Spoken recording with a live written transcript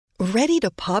Ready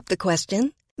to pop the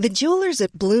question? The jewelers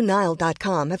at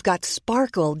BlueNile.com have got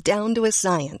sparkle down to a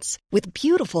science with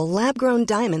beautiful lab-grown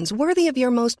diamonds worthy of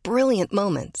your most brilliant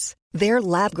moments. Their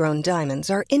lab-grown diamonds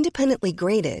are independently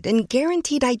graded and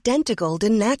guaranteed identical to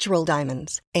natural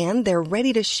diamonds, and they're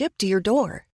ready to ship to your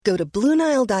door. Go to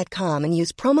BlueNile.com and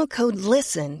use promo code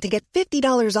LISTEN to get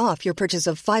 $50 off your purchase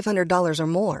of $500 or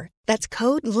more. That's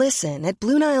code LISTEN at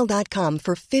BlueNile.com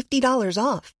for $50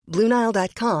 off.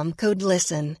 BlueNile.com, code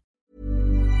LISTEN.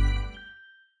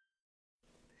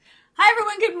 Hi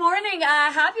everyone, good morning.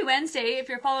 Happy Wednesday. If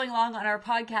you're following along on our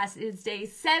podcast, it's day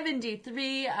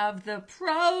 73 of the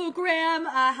program.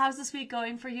 How's this week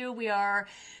going for you? We are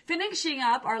finishing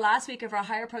up our last week of our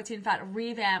higher protein fat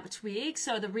revamped week.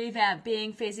 So the revamp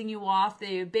being phasing you off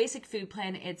the basic food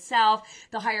plan itself,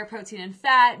 the higher protein and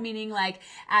fat, meaning like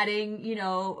adding,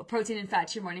 protein and fat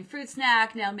to your morning fruit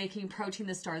snack, now making protein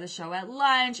the star of the show at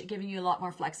lunch, giving you a lot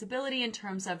more flexibility in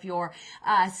terms of your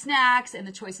snacks and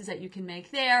the choices that you can make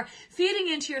there.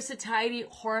 Feeding into your satiety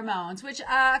hormones, which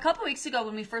a couple weeks ago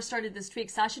when we first started this tweak,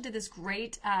 Sasha did this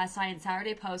great Science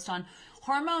Saturday post on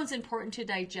hormones important to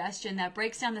digestion that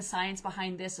breaks down the science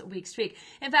behind this week's tweak.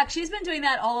 In fact, she's been doing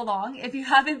that all along. If you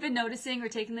haven't been noticing or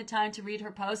taking the time to read her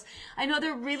posts, I know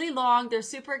they're really long, they're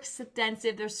super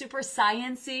extensive, they're super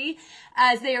sciencey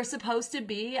as they are supposed to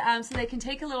be, so they can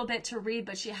take a little bit to read,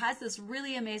 but she has this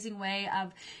really amazing way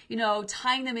of,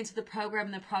 tying them into the program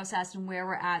and the process and where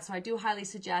we're at. So I do highly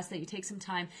suggest that you take some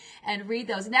time and read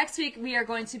those. Next week, we are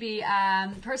going to be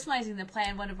personalizing the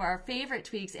plan, one of our favorite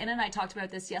tweaks. Anna and I talked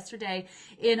about this yesterday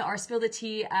in our Spill the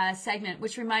Tea segment,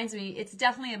 which reminds me, it's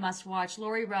definitely a must watch.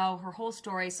 Lori Rowe, her whole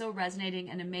story, so resonating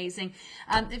and amazing.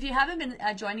 If you haven't been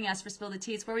joining us for Spill the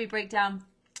Tea, it's where we break down,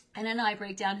 and then I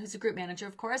break down, who's a group manager,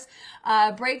 of course,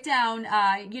 break down,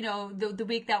 the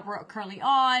week that we're currently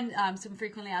on, some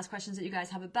frequently asked questions that you guys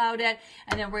have about it.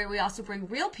 And then where we also bring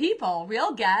real people,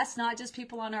 real guests, not just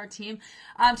people on our team,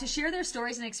 to share their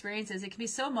stories and experiences. It can be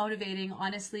so motivating,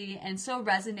 honestly, and so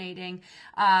resonating.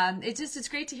 It's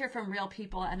great to hear from real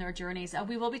people and their journeys.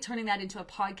 We will be turning that into a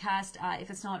podcast, if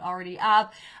it's not already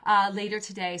up, later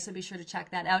today. So be sure to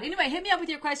check that out. Anyway, hit me up with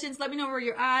your questions. Let me know where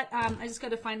you're at. I just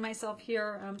got to find myself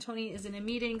here. Tony is in a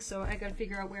meeting, so I got to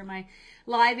figure out where my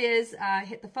live is.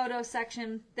 Hit the photo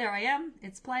section. There I am.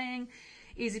 It's playing.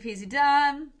 Easy peasy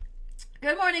done.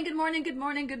 Good morning, good morning, good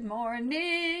morning, good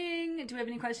morning. Do we have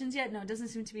any questions yet? No, it doesn't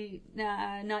seem to be,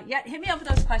 not yet. Hit me up with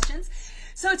those questions.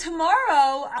 So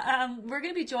tomorrow, we're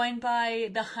going to be joined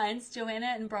by the Hunts,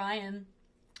 Joanna and Brian.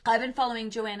 I've been following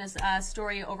Joanna's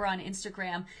story over on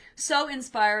Instagram. So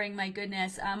inspiring, my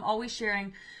goodness. Always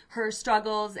sharing her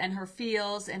struggles and her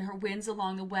feels and her wins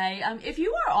along the way. If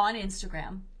you are on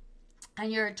Instagram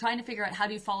and you're trying to figure out how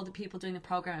do you follow the people doing the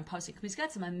program and posting, because we've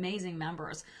got some amazing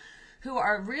members who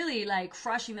are really like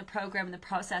crushing the program and the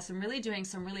process and really doing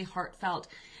some really heartfelt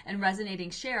and resonating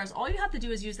shares. All you have to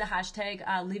do is use the hashtag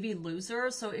Livy Loser.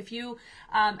 So if you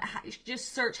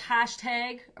just search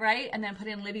hashtag, right, and then put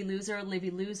in Livy Loser, Livy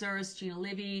Losers, Gina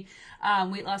Livy,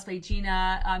 Weight Loss by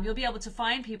Gina, you'll be able to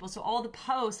find people. So all the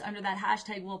posts under that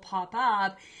hashtag will pop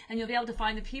up and you'll be able to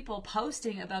find the people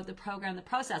posting about the program, the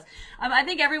process. I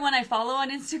think everyone I follow on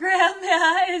Instagram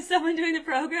is someone doing the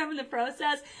program and the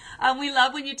process. We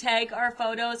love when you tag our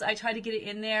photos. I try to get it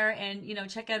in there and,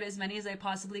 check out as many as I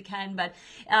possibly can. But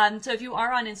so if you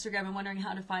are on Instagram and wondering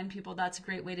how to find people, that's a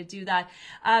great way to do that.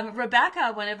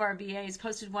 Rebecca, one of our VAs,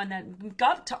 posted one that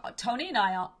got Tony and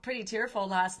I pretty tearful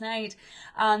last night.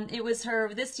 It was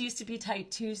her, This Used to Be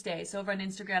Tight Tuesdays. Over on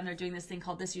Instagram, they're doing this thing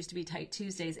called This Used to Be Tight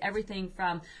Tuesdays. Everything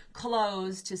from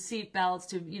clothes to seat belts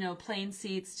to, plain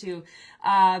seats to,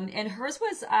 and hers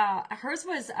was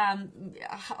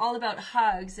all about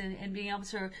hugs and being able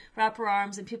to wrap her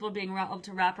arms and people being able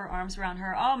to wrap her arms around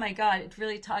her. Oh my God, it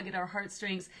really tugged at our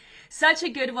heartstrings. Such a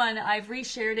good one. I've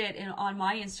reshared it on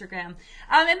my Instagram.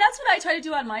 And that's what I try to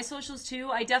do on my socials too.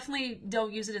 I definitely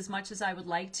don't use it as much as I would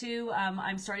like to.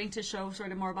 I'm starting to show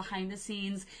sort of more behind the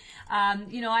scenes.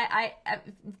 I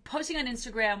posting on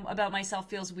Instagram about myself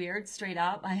feels weird, straight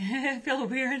up. I feel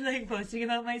weird like posting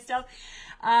about my stuff.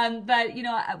 But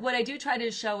what I do try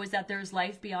to show is that there's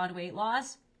life beyond weight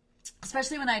loss.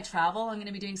 Especially when I travel. I'm going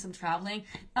to be doing some traveling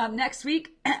next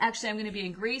week. Actually, I'm going to be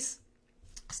in Greece.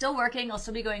 Still working. I'll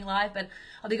still be going live, but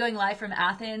I'll be going live from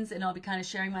Athens, and I'll be kind of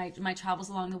sharing my travels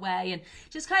along the way, and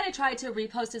just kind of try to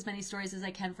repost as many stories as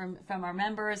I can from our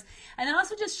members, and then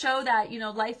also just show that, you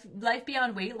know, life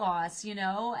beyond weight loss, you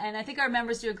know. And I think our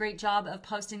members do a great job of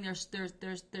posting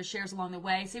their shares along the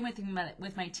way. Same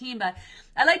with my team, but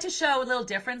I like to show a little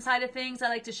different side of things. I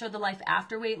like to show the life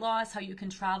after weight loss, how you can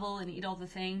travel and eat all the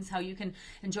things, how you can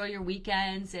enjoy your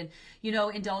weekends, and, you know,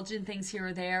 indulge in things here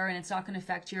or there, and it's not going to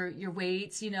affect your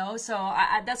weights, you know. So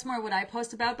that's more what I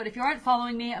post about. But if you aren't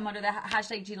following me, I'm under the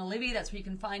hashtag Gina Livy. That's where you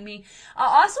can find me.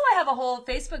 Also, I have a whole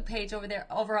Facebook page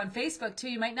over on Facebook too.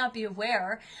 You might not be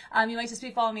aware. You might just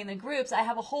be following me in the groups. I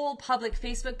have a whole public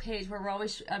Facebook page where we're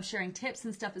always sharing tips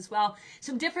and stuff as well.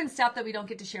 Some different stuff that we don't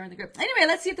get to share in the group. Anyway,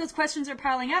 let's see if those questions are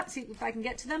piling up. See if I can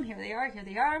get to them. Here they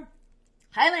are.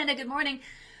 Hi, Landa. Good morning.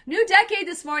 New decade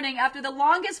this morning after the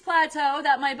longest plateau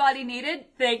that my body needed.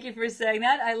 Thank you for saying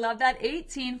that. I love that.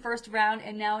 18 first round,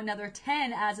 and now another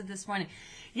 10 as of this morning.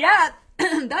 Yeah,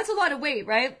 that's a lot of weight,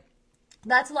 right?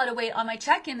 That's a lot of weight. On my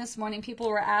check-in this morning, people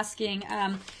were asking,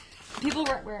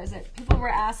 where is it? People were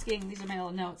asking, these are my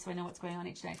little notes so I know what's going on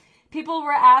each day. People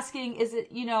were asking, is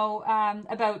it, you know,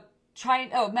 about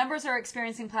members are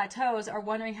experiencing plateaus, are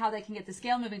wondering how they can get the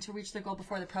scale moving to reach their goal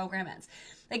before the program ends.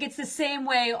 Like, it's the same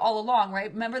way all along, right?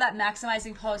 Remember that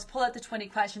maximizing post, pull out the 20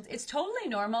 questions. It's totally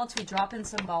normal to be dropping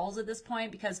some balls at this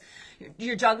point because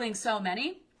you're juggling so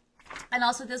many. And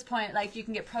also at this point, like, you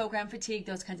can get program fatigue,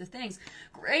 those kinds of things.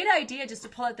 Great idea just to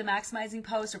pull out the maximizing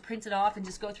post or print it off and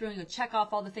just go through and go check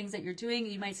off all the things that you're doing.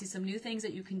 You might see some new things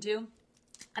that you can do.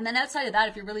 And then outside of that,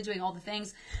 if you're really doing all the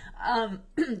things,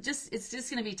 it's just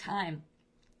going to be time.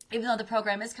 Even though the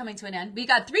program is coming to an end. We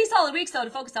got 3 solid weeks, though, to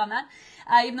focus on that.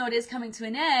 Even though it is coming to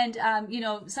an end, you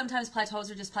know, sometimes plateaus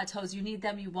are just plateaus. You need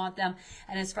them, you want them,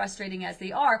 and as frustrating as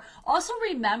they are. Also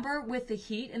remember, with the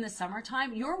heat in the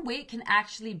summertime, your weight can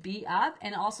actually be up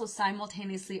and also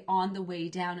simultaneously on the way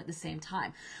down at the same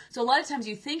time. So a lot of times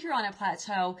you think you're on a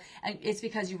plateau, and it's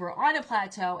because you were on a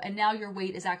plateau, and now your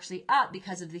weight is actually up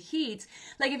because of the heat.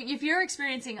 Like, if you're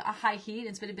experiencing a high heat, and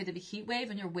it's been a bit of a heat wave,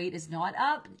 and your weight is not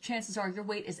up, chances are your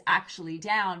weight is actually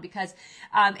down, because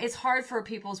it's hard for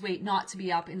people's weight not to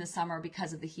be up in the summer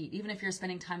because of the heat. Even if you're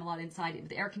spending time a lot inside with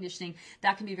the air conditioning,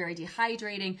 that can be very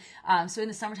dehydrating. So in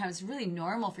the summertime, it's really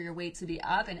normal for your weight to be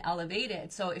up and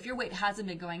elevated. So if your weight hasn't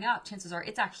been going up, chances are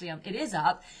it is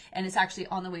up, and it's actually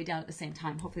on the way down at the same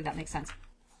time. Hopefully that makes sense.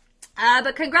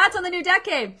 But congrats on the new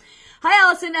decade. Hi,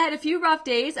 Allison. I had a few rough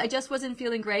days. I just wasn't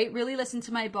feeling great. Really listened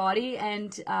to my body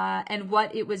and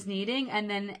what it was needing, and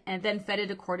then fed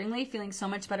it accordingly. Feeling so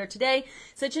much better today.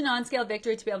 Such a non-scale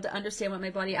victory to be able to understand what my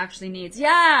body actually needs.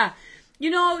 Yeah. You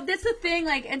know, that's the thing,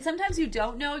 like, and sometimes you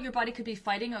don't know. Your body could be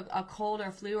fighting a cold or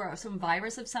a flu or some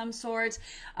virus of some sort.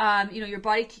 You know, your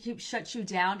body shuts you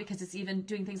down because it's even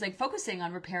doing things like focusing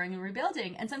on repairing and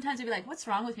rebuilding. And sometimes you'll be like, what's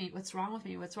wrong with me? What's wrong with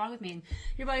me? What's wrong with me? And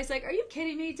your body's like, are you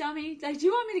kidding me, dummy? Like, do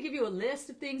you want me to give you a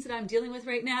list of things that I'm dealing with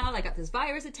right now? Like, I got this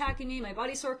virus attacking me. My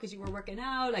body's sore because you were working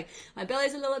out. Like, my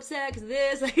belly's a little upset because of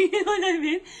this. Like, you know what I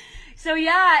mean? So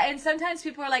yeah, and sometimes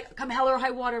people are like, come hell or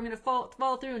high water, I'm going to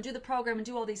follow through and do the program and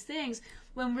do all these things.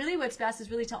 When really what's best is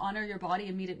really to honor your body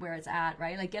and meet it where it's at,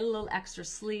 right? Like, get a little extra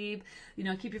sleep, you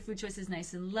know, keep your food choices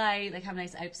nice and light, like have a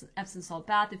nice Epsom salt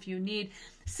bath if you need.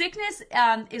 Sickness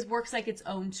works like its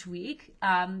own tweak.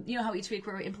 You know how each week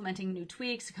we're implementing new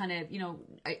tweaks to kind of, you know,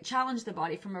 challenge the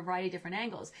body from a variety of different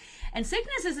angles. And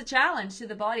sickness is a challenge to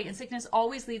the body, and sickness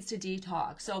always leads to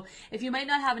detox. So if you might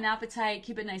not have an appetite,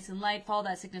 keep it nice and light, follow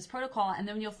that sickness protocol, and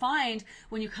then you'll find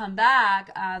when you come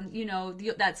back, you know,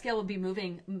 that scale will be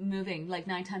moving like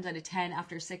 9 times out of 10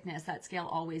 after sickness. That scale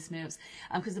always moves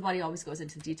because the body always goes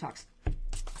into detox.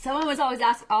 Someone was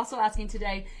also asking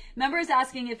today, members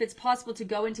asking if it's possible to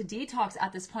go into detox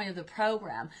at this point of the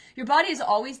program. Your body is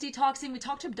always detoxing. We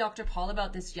talked to Dr. Paul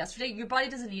about this yesterday. Your body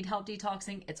doesn't need help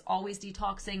detoxing. It's always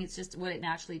detoxing. It's just what it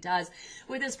naturally does.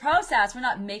 With this process, we're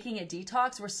not making it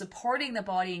detox. We're supporting the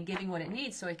body and giving what it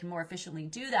needs so it can more efficiently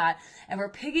do that. And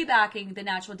we're piggybacking the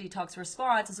natural detox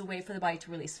response as a way for the body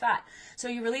to release fat. So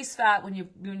you release fat when you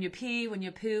pee, when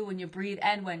you poo, when you breathe,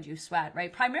 and when you sweat,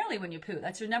 right? Primarily when you poo.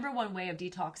 That's your number one way of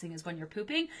detoxing, is when you're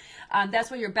pooping. That's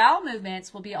where your bowel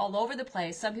movements will be all over the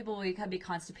place. Some people will be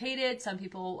constipated. Some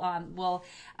people will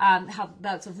have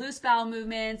bouts of loose bowel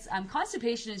movements.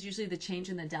 Constipation is usually the change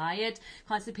in the diet.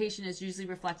 Constipation is usually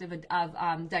reflective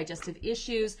of digestive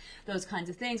issues, those kinds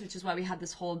of things, which is why we have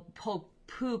this whole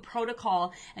poo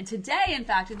protocol. And today, in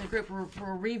fact, in the group,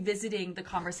 we're revisiting the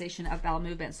conversation of bowel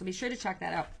movements. So be sure to check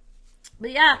that out.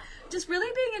 But yeah, just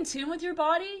really being in tune with your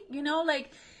body, you know,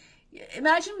 like,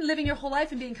 imagine living your whole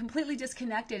life and being completely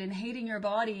disconnected and hating your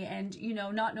body and,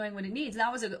 not knowing what it needs. That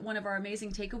was one of our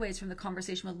amazing takeaways from the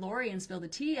conversation with Lori and Spill the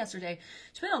Tea yesterday.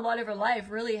 She spent a lot of her life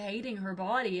really hating her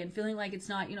body and feeling like it's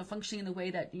not, functioning in the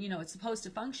way that, it's supposed to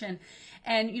function.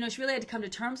 And, she really had to come to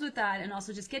terms with that and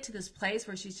also just get to this place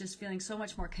where she's just feeling so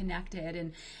much more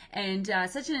connected and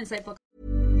such an insightful.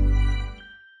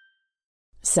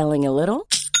 Selling a little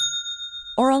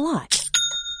or a lot?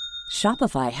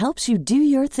 Shopify helps you do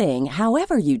your thing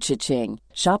however you cha-ching.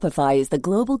 Shopify is the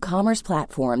global commerce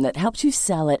platform that helps you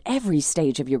sell at every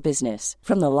stage of your business.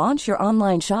 From the launch your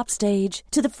online shop stage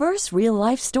to the first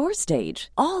real-life store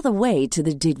stage, all the way to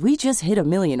the did we just hit a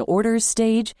million orders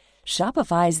stage.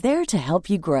 Shopify is there to help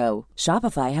you grow.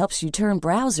 Shopify helps you turn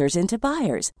browsers into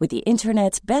buyers with the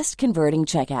internet's best converting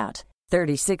checkout.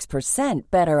 36%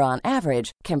 better on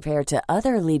average compared to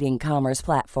other leading commerce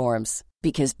platforms.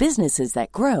 Because businesses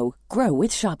that grow with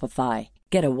Shopify.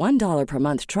 Get a $1 per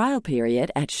month trial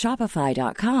period at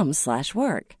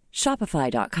shopify.com/work.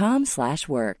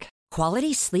 Shopify.com/work.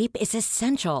 Quality sleep is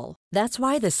essential. That's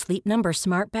why the Sleep Number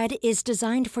Smart Bed is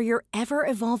designed for your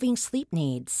ever-evolving sleep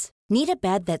needs. Need a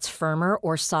bed that's firmer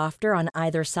or softer on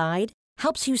either side?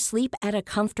 Helps you sleep at a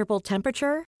comfortable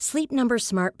temperature? Sleep Number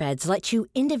Smart Beds let you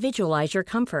individualize your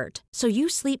comfort so you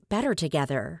sleep better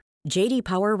together. J.D.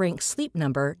 Power ranks Sleep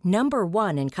Number number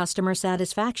 1 in customer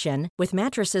satisfaction with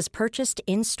mattresses purchased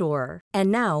in-store.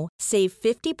 And now, save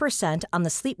 50% on the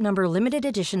Sleep Number Limited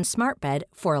Edition Smart Bed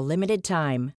for a limited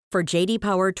time. For J.D.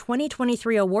 Power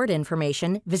 2023 award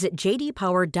information, visit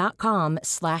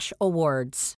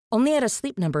jdpower.com/awards. Only at a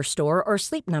Sleep Number store or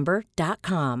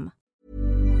sleepnumber.com.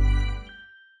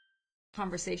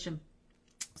 Conversation.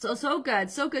 So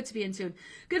good to be in tune.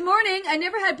 Good morning. I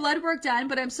never had blood work done,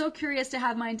 but I'm so curious to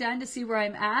have mine done to see where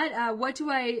I'm at. What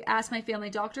do I ask my family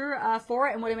doctor for,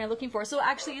 and what am I looking for? So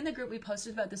actually in the group we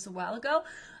posted about this a while ago.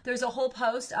 There's a whole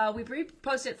post. We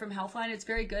reposted it from Healthline. It's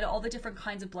very good. All the different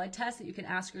kinds of blood tests that you can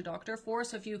ask your doctor for.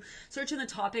 So if you search in the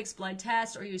topics blood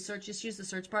test, or you just use the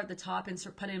search bar at the top and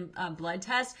put in blood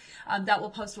test, that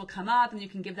post will come up, and you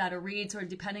can give that a read. So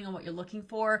depending on what you're looking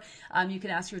for, you can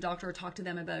ask your doctor or talk to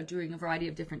them about doing a variety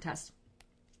of different tests.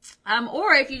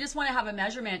 Or if you just want to have a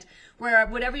measurement where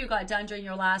whatever you got done during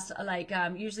your last,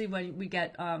 usually when we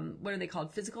get, what are they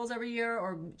called, physicals every year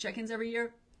or check-ins every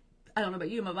year? I don't know about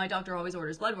you, but my doctor always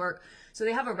orders blood work. So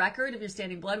they have a record of your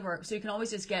standing blood work. So you can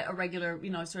always just get a regular,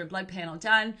 sort of blood panel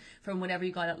done from whatever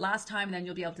you got it last time. And then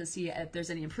you'll be able to see if there's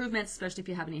any improvements, especially if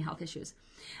you have any health issues.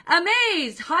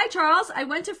 Amazed. Hi, Charles. I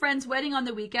went to a friend's wedding on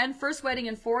the weekend. First wedding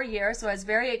in 4 years. So I was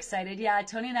very excited. Yeah,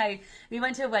 Tony and we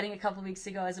went to a wedding a couple weeks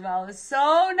ago as well. It was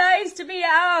so nice to be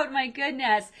out. My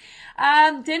goodness.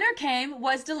 Dinner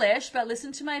was delish, but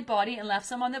listened to my body and left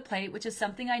some on the plate, which is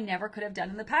something I never could have done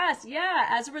in the past. Yeah,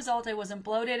 as a result, I wasn't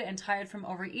bloated and tired from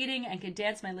overeating and could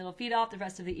dance my little feet off the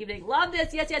rest of the evening. Love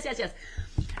this. Yes.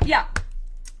 Yeah.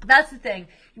 That's the thing.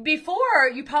 Before,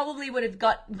 you probably would have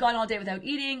gone all day without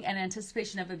eating in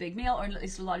anticipation of a big meal, or at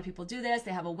least a lot of people do this.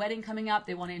 They have a wedding coming up.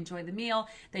 They want to enjoy the meal.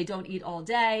 They don't eat all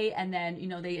day, and then,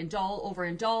 they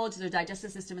overindulge. Their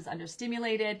digestive system is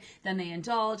understimulated. Then they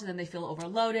indulge, and then they feel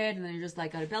overloaded, and then you're just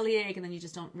got a bellyache, and then you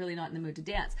just not in the mood to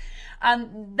dance.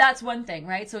 That's one thing,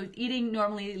 right? So eating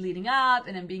normally leading up,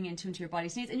 and then being in tune to your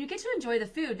body's needs, and you get to enjoy the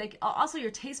food. Also your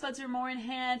taste buds are more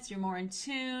enhanced. You're more in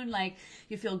tune.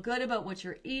 You feel good about what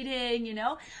you're eating,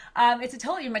 it's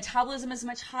your metabolism is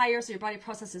much higher, so your body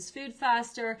processes food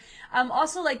faster.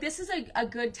 Also, this is a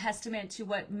good testament to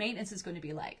what maintenance is going to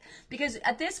be like, because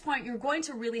at this point you're going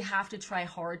to really have to try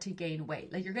hard to gain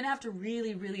weight. You're going to have to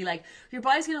really your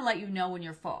body's going to let you know when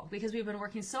you're full, because we've been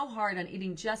working so hard on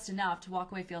eating just enough to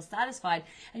walk away feel satisfied,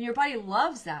 and your body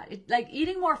loves that.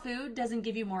 Eating more food doesn't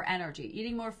give you more energy.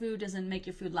 Eating more food doesn't make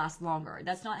your food last longer.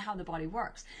 That's not how the body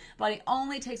works. Body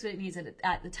only takes what it needs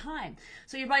at the time.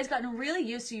 So your body's gotten really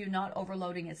used to you not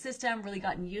overloading its system, really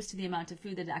gotten used to the amount of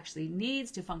food that it actually needs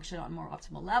to function on more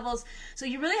optimal levels. So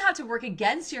you really have to work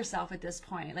against yourself at this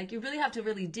point. You really have to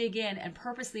really dig in and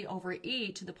purposely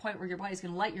overeat to the point where your body's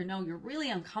going to let you know you're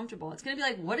really uncomfortable. It's going to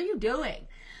be what are you doing?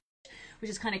 Which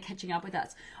is kind of catching up with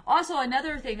us. Also,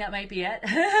 another thing that might be it,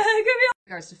 could be in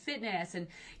regards to fitness and,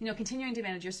 continuing to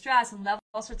manage your stress and level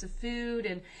all sorts of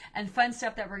food and fun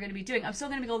stuff that we're going to be doing. I'm still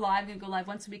going to go live. I'm going to go live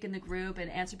once a week in the group and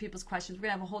answer people's questions. We're going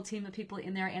to have a whole team of people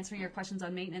in there answering your questions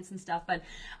on maintenance and stuff. But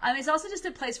it's also just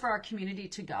a place for our community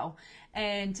to go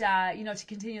and, to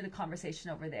continue the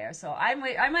conversation over there. So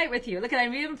I might with you. Look,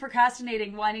 I'm even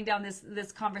procrastinating winding down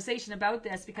this conversation about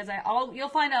this, because you'll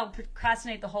find I'll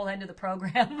procrastinate the whole end of the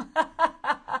program.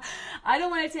 I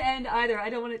don't want it to end either.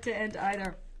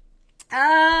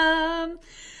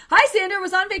 Hi, Sandra.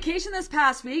 Was on vacation this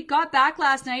past week. Got back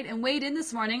last night and weighed in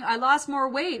this morning. I lost more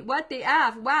weight. What the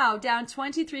F? Wow. Down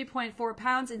 23.4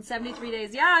 pounds in 73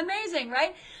 days. Yeah, amazing,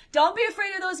 right? Don't be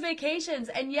afraid of those vacations.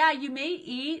 And yeah, you may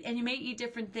eat and you may eat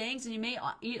different things and you may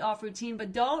eat off routine,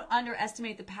 but don't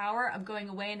underestimate the power of going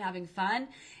away and having fun,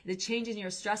 the change in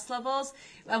your stress levels.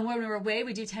 And when we're away,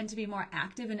 we do tend to be more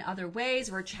active in other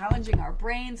ways. We're challenging our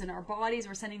brains and our bodies.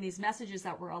 We're sending these messages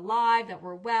that we're alive, that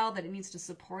we're well, that it needs to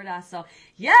support us. So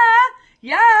yeah,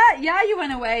 you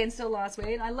went away and still lost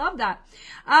weight. I love that.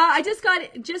 I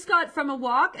just got from a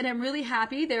walk and I'm really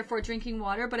happy, therefore drinking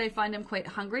water, but I find I'm quite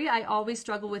hungry. I always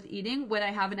struggle with eating when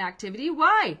I have an activity.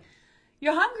 Why?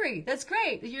 You're hungry. That's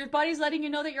great. Your body's letting you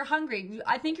know that you're hungry.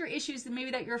 I think your issue is maybe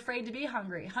that you're afraid to be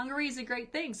hungry. Hungry is a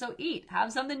great thing. So eat.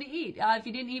 Have something to eat. If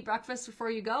you didn't eat breakfast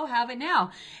before you go, have it now.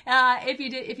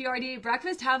 If you already ate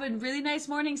breakfast, have a really nice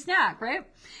morning snack, right?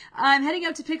 I'm heading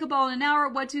out to pickleball in an hour.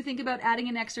 What do you think about adding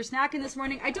an extra snack in this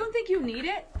morning? I don't think you need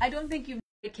it. I don't think you need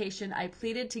medication. I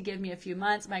pleaded to give me a few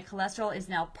months. My cholesterol is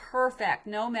now perfect.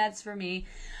 No meds for me.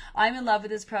 I'm in love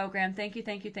with this program. Thank you.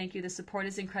 The support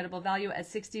is incredible. Value at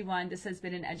 61. This has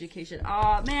been an education.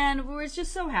 Oh, man, we're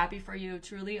just so happy for you,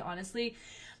 truly, honestly.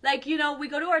 Like, you know, we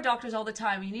go to our doctors all the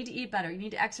time. You need to eat better. You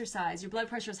need to exercise. Your blood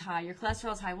pressure is high. Your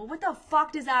cholesterol is high. Well, what the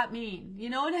fuck does that mean? You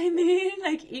know what I mean?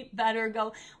 Like, eat better,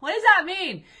 go. What does that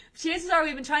mean? Chances are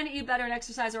we've been trying to eat better and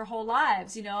exercise our whole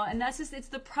lives, you know, and that's just, it's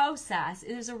the process.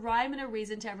 There's a rhyme and a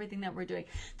reason to everything that we're doing.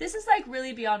 This is like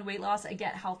really beyond weight loss, a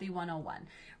Get Healthy 101.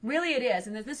 Really it is.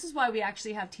 And this is why we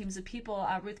actually have teams of people,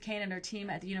 Ruth Kane and her team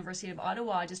at the University of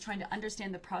Ottawa, just trying to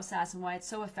understand the process and why it's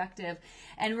so effective.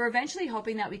 And we're eventually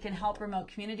hoping that we can help remote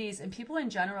communities and people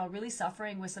in general really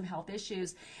suffering with some health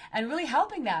issues and really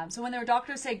helping them. So when their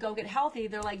doctors say, go get healthy,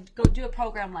 they're like, go do a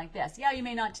program like this. Yeah, you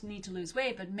may not need to lose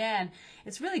weight, but man,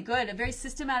 it's really good. A very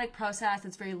systematic process.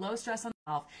 It's very low stress on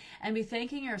yourself. And be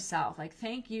thanking yourself. Like,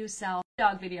 thank you, self.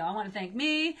 Dog video. I want to thank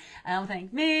me. I want to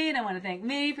thank me. And I want to thank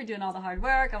me for doing all the hard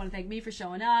work. I want to thank me for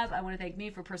showing up. I want to thank me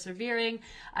for persevering.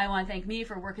 I want to thank me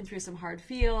for working through some hard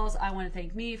feels. I want to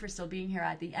thank me for still being here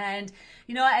at the end.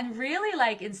 You know, and really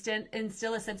like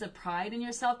instill a sense of pride in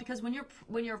yourself, because when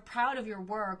you're proud of your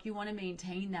work, you want to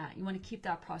maintain that. You want to keep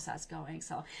that process going.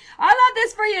 So I love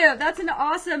this for you. That's an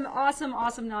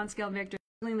awesome non-scale victory.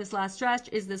 This last stretch,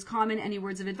 is this common? Any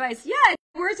words of advice? Yeah,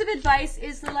 words of advice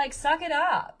is to like suck it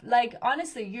up. Like,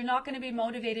 honestly, you're not going to be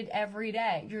motivated every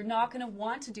day. You're not going to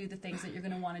want to do the things that you're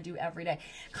going to want to do every day.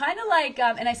 Kind of like,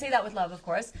 and I say that with love, of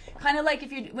course, kind of like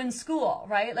if you're in school,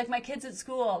 right? Like my kids at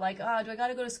school, like, oh, do I got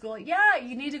to go to school? Yeah,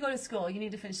 you need to go to school. You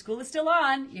need to finish. School is still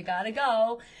on. You got to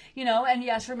go, you know, and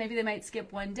yeah, sure, maybe they might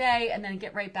skip one day and then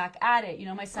get right back at it. You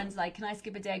know, my son's like, can I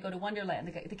skip a day, go to Wonderland?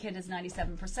 The kid is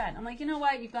 97%. I'm like, you know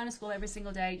what? You've gone to school every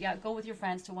single day. Yeah, go with your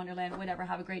friends to Wonderland, whatever,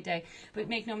 have a great day. But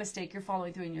make no mistake, you're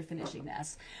following through and you're finishing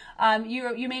this.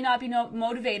 You may not be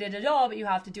motivated at all, but you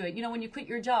have to do it. You know, when you quit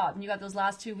your job and you got those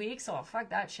last 2 weeks, oh, fuck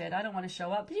that shit, I don't want to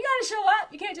show up. But you got to show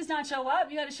up. You can't just not show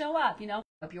up. You got to show up, you know,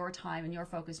 up your time and your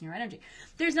focus and your energy.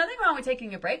 There's nothing wrong with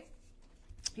taking a break.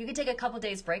 You can take a couple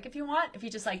days break if you want. If you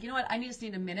just like, you know what, I just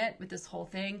need a minute with this whole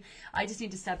thing. I just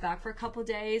need to step back for a couple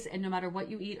days. And no matter what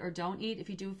you eat or don't eat, if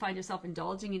you do find yourself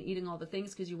indulging in eating all the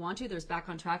things because you want to, there's back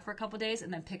on track for a couple days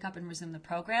and then pick up and resume the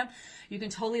program. You can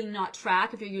totally not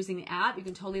track if you're using the app. You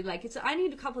can totally like, I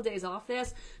need a couple days off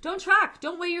this. Don't track.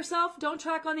 Don't weigh yourself. Don't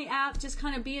track on the app. Just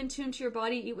kind of be in tune to your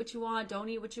body. Eat what you want. Don't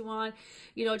eat what you want.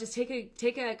 You know, just take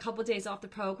a couple days off the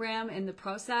program and the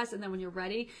process. And then when you're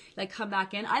ready, like come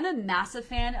back in. I'm a massive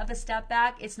fan of the step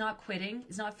back. It's not quitting.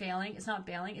 It's not failing. It's not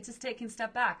bailing. It's just taking a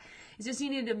step back. It's just you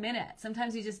need a minute.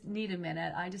 Sometimes you just need a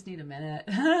minute. I just need a minute.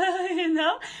 You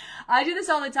know? I do this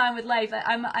all the time with life.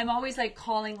 I'm always like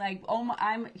calling like, oh,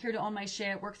 I'm here to own my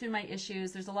shit, work through my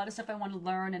issues. There's a lot of stuff I want to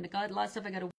learn and a lot of stuff I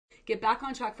got to get back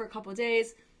on track for a couple of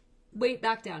days. Weight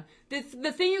back down. The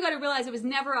thing you got to realize, it was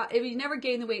never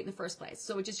gained the weight in the first place.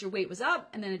 So it just, your weight was up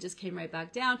and then it just came right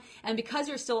back down. And because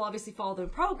you're still obviously following the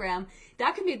program,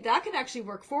 that can actually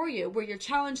work for you, where you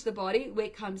challenge the body,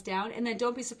 weight comes down, and then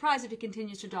don't be surprised if it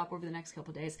continues to drop over the next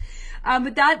couple of days.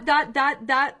 But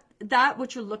that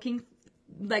what you're looking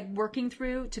like working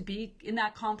through to be in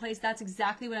that calm place, that's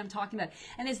exactly what I'm talking about.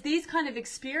 And it's these kind of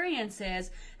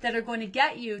experiences that are going to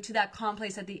get you to that calm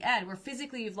place at the end, where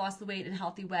physically you've lost the weight in a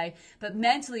healthy way, but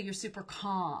mentally you're super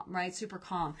calm, right? Super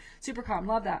calm.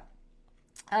 Love that.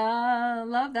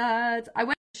 Love that. I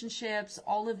went to relationships,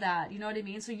 all of that, you know what I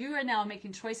mean? So you are now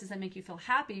making choices that make you feel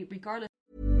happy regardless.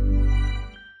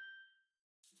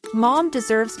 Mom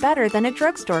deserves better than a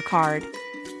drugstore card.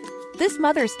 This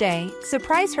Mother's Day,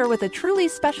 surprise her with a truly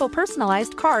special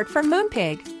personalized card from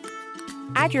Moonpig.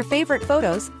 Add your favorite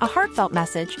photos, a heartfelt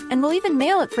message, and we'll even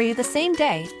mail it for you the same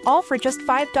day, all for just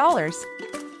 $5.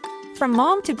 From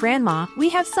mom to grandma, we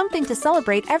have something to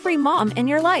celebrate every mom in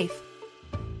your life.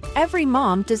 Every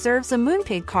mom deserves a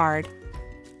Moonpig card.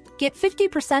 Get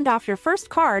 50% off your first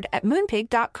card at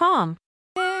moonpig.com.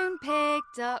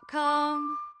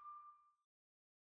 Moonpig.com